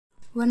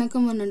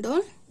Vanakkam one and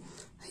all.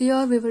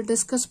 Here we will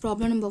discuss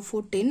problem number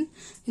 14.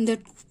 In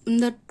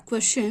that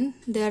question,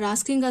 they are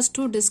asking us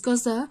to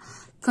discuss the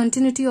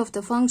continuity of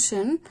the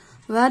function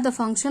where the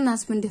function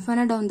has been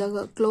defined on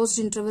the closed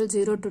interval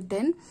 0 to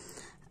 10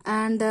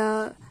 and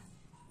the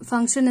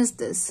function is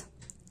this.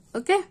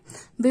 Okay.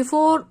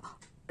 Before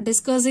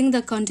discussing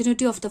the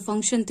continuity of the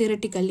function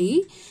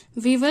theoretically,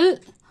 we will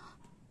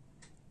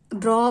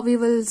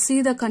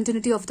see the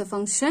continuity of the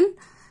function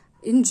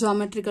in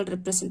geometrical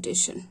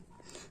representation.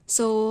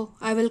 So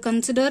I will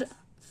consider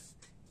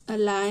a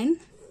line.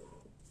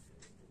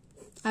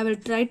 I will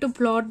try to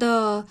plot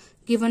the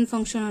given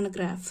function on a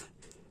graph.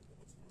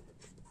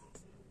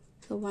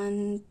 So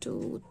 1,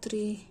 2,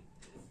 3,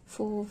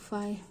 4,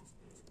 5.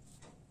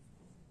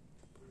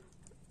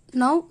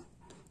 Now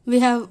we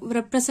have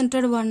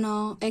represented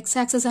one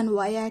x-axis and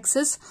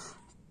y-axis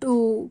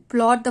to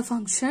plot the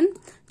function.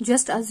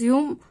 Just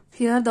assume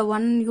here the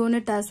one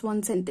unit as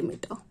 1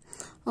 centimeter.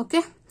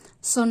 Okay.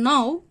 So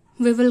now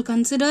we will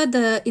consider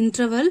the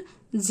interval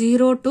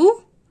 0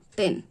 to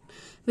 10,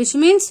 which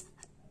means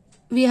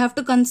we have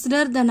to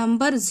consider the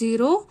number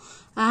 0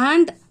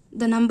 and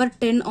the number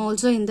 10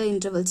 also in the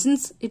interval,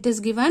 since it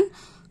is given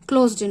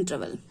closed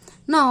interval.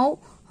 Now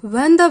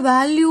when the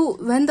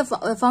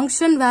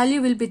function value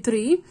will be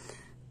 3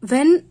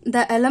 when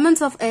the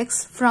elements of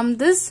x from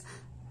this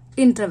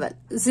interval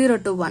 0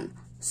 to 1.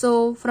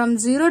 So from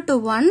 0 to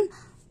 1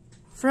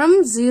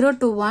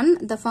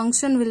 the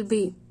function will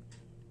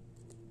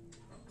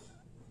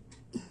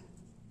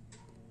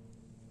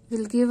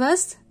give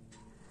us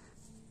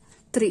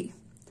 3.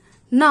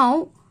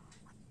 Now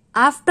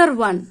after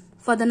 1,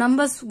 for the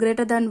numbers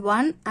greater than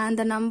 1 and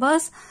the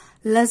numbers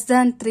less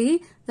than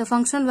 3, the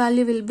function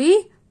value will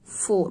be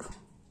 4.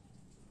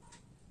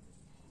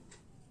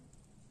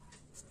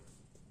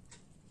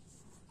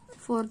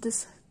 For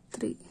this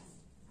 3.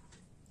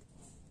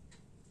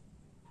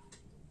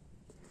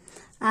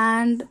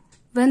 And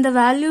when the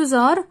values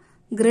are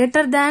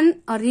greater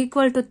than or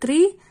equal to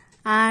 3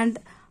 and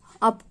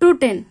up to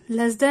 10,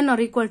 less than or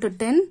equal to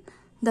 10,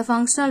 the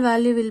functional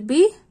value will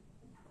be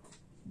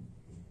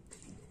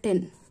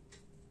 10.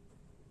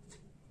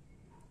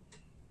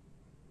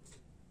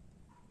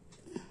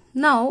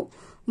 Now,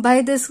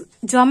 by this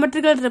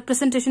geometrical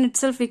representation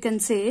itself, we can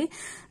say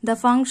the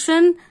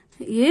function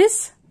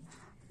is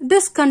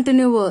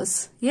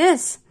discontinuous.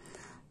 Yes,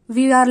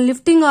 we are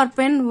lifting our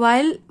pen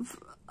while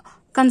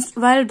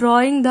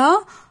drawing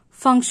the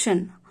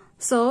function.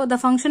 So the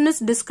function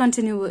is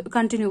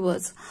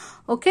continuous.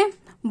 Okay,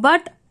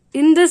 but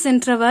in this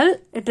interval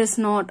it is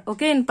not.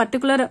 Okay, in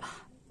particular,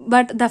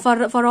 but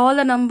for all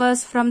the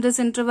numbers from this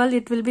interval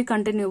it will be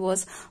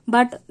continuous,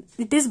 but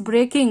it is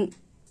breaking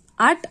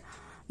at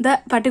the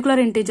particular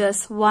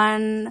integers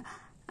 1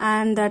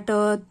 and that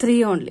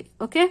 3 only.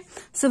 Okay,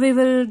 so we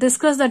will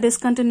discuss the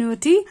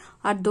discontinuity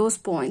at those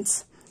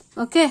points.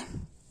 Okay,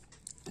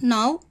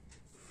 now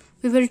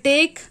we will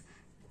take,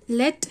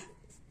 let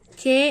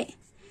k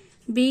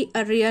be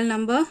a real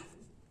number.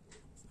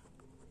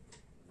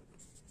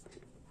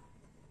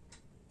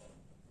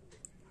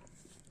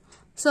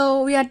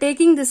 So we are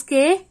taking this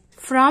k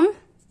from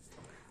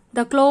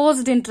the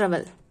closed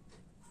interval.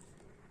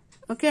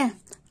 Okay.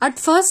 At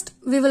first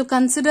we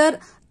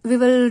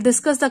will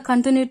discuss the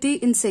continuity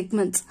in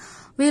segments.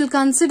 We will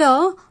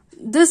consider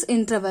this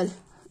interval.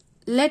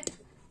 Let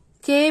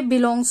k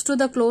belongs to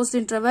the closed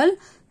interval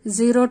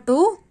 0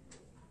 to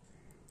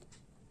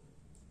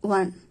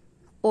 1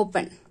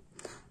 open.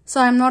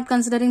 So I am not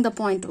considering the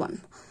point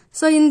 1.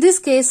 So in these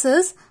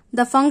cases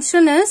the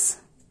function is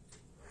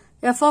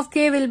f of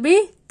k will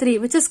be 3,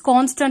 which is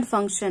constant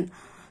function.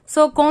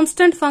 So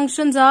constant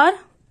functions are,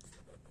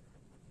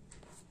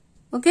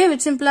 okay,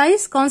 which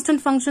implies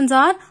constant functions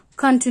are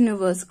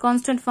continuous.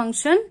 Constant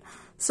function,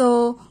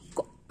 so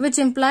which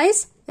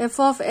implies f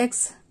of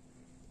x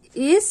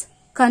is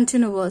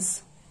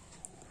continuous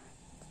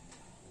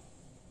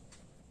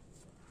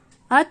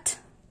at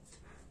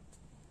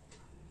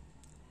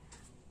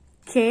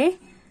k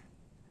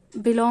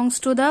belongs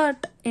to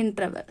that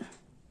interval.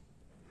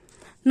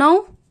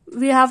 Now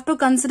we have to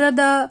consider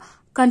the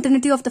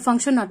continuity of the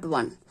function at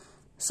 1.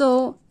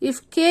 So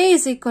if k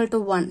is equal to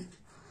 1,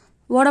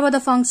 what about the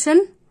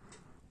function?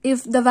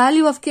 If the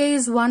value of k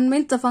is 1,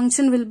 means the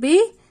function will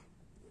be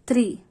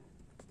 3.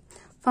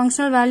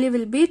 Functional value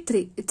will be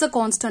 3. It's a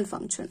constant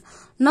function.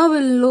 Now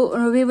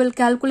we will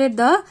calculate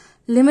the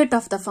limit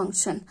of the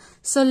function.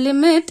 So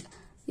limit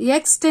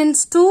x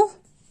tends to,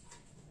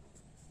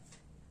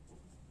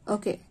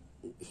 okay,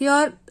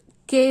 here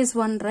k is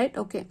 1, right?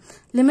 Okay.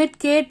 Limit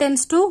k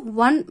tends to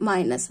 1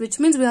 minus, which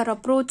means we are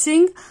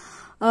approaching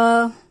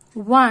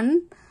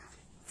 1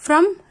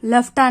 from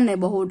left hand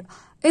neighborhood.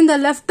 In the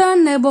left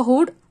hand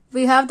neighborhood,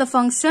 we have the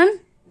function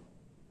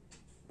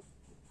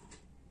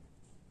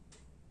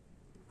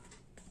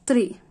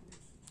 3.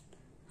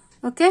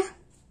 Okay.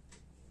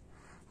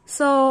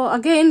 So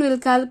again we will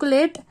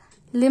calculate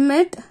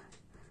limit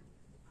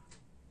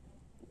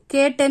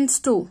k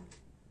tends to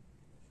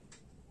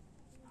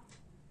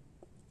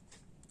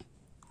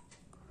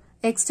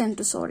x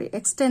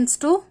tends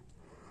to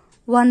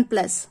 1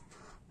 plus.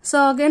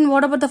 So again,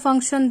 what about the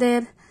function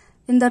there?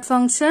 In that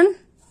function,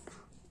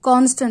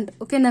 constant.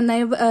 Okay, in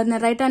the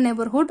right hand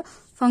neighborhood,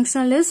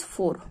 functional is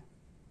 4.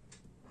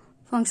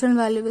 Function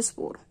value is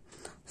 4.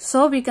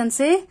 So we can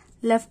say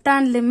left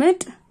hand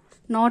limit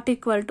not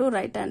equal to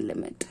right hand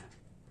limit.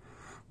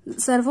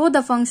 Therefore,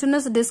 the function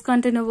is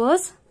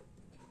discontinuous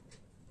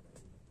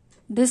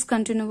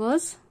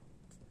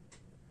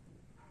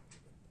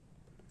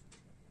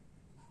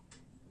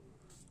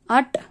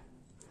at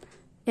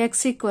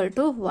x equal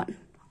to 1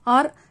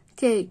 or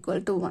k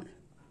equal to 1.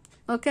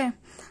 Okay.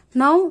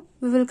 Now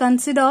we will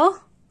consider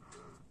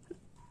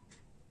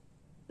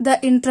the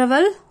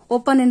interval,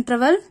 open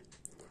interval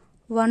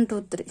 1,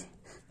 2, 3.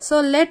 So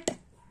let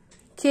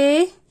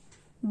k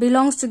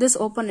belongs to this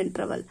open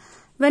interval.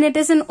 When it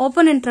is in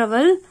open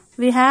interval,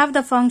 we have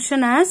the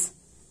function as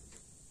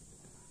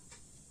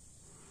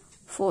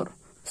 4.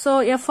 So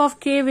f of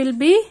k will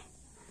be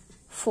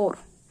 4.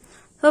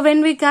 So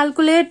when we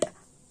calculate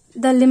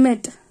the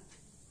limit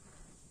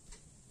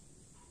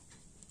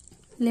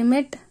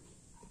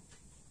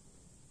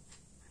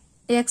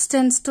x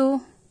tends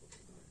to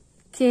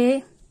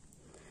k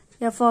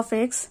f of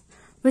x,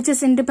 which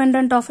is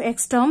independent of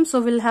x term,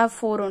 so we'll have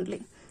 4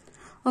 only.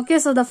 Okay,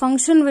 so the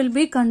function will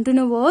be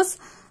continuous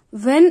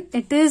when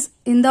it is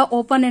in the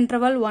open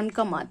interval 1,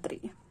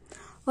 3.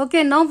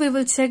 Okay, now we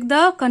will check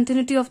the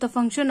continuity of the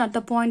function at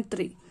the point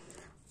 3.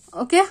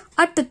 Okay,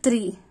 at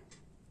 3,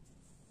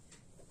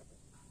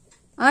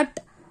 at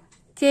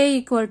k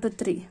equal to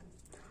 3.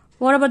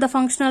 What about the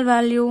functional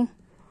value?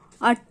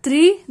 At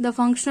 3, the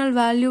functional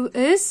value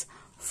is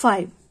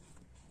 5.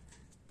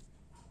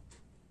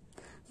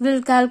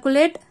 We'll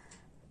calculate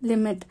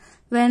limit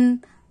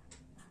when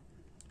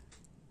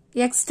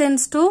x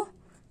tends to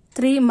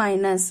 3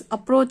 minus,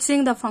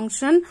 approaching the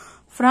function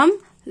from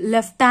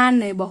left hand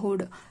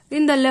neighborhood.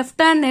 In the left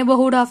hand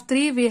neighborhood of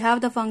 3, we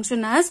have the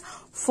function as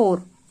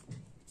 4.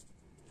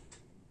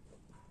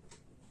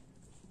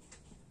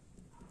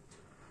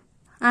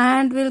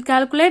 And we'll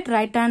calculate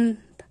right hand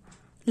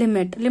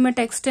limit. Limit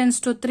x tends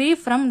to 3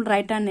 from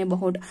right hand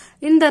neighborhood.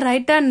 In the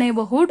right hand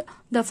neighborhood,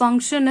 the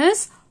function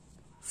is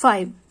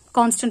 5,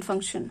 constant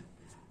function.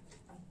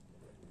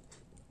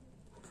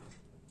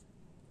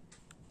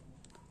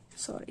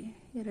 Sorry,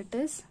 here it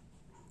is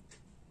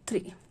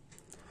 3.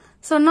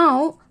 So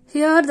now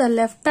here the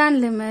left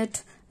hand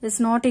limit is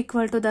not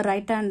equal to the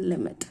right hand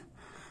limit,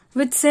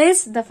 which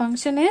says the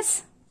function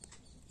is,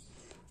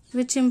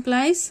 which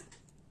implies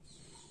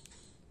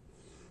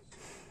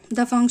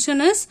the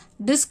function is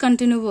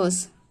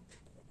discontinuous.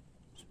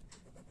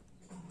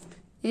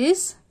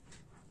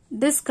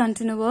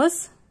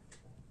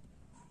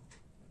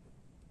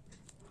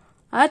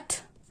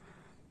 At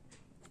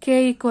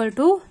k equal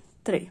to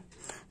 3.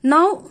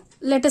 Now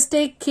let us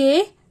take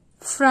k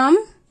from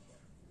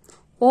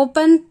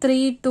open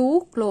 3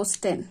 to close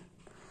 10.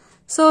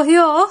 So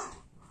here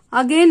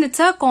again it's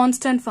a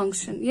constant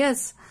function.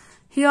 Yes,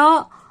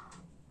 here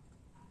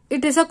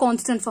it is a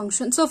constant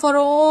function. So for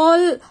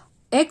all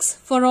x,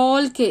 for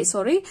all k,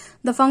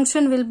 the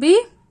function will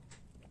be,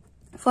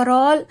 for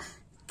all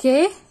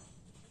k,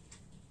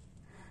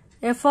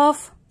 f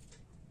of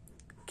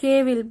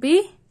k will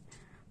be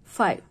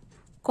 5,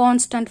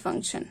 constant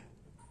function.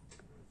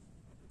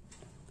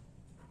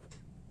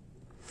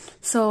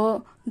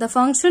 So the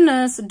function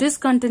is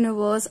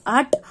discontinuous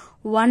at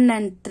 1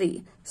 and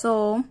 3.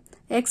 So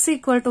x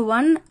equal to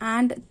 1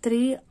 and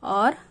 3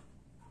 are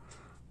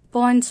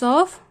points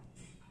of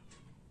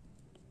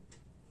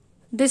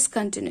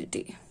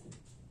discontinuity.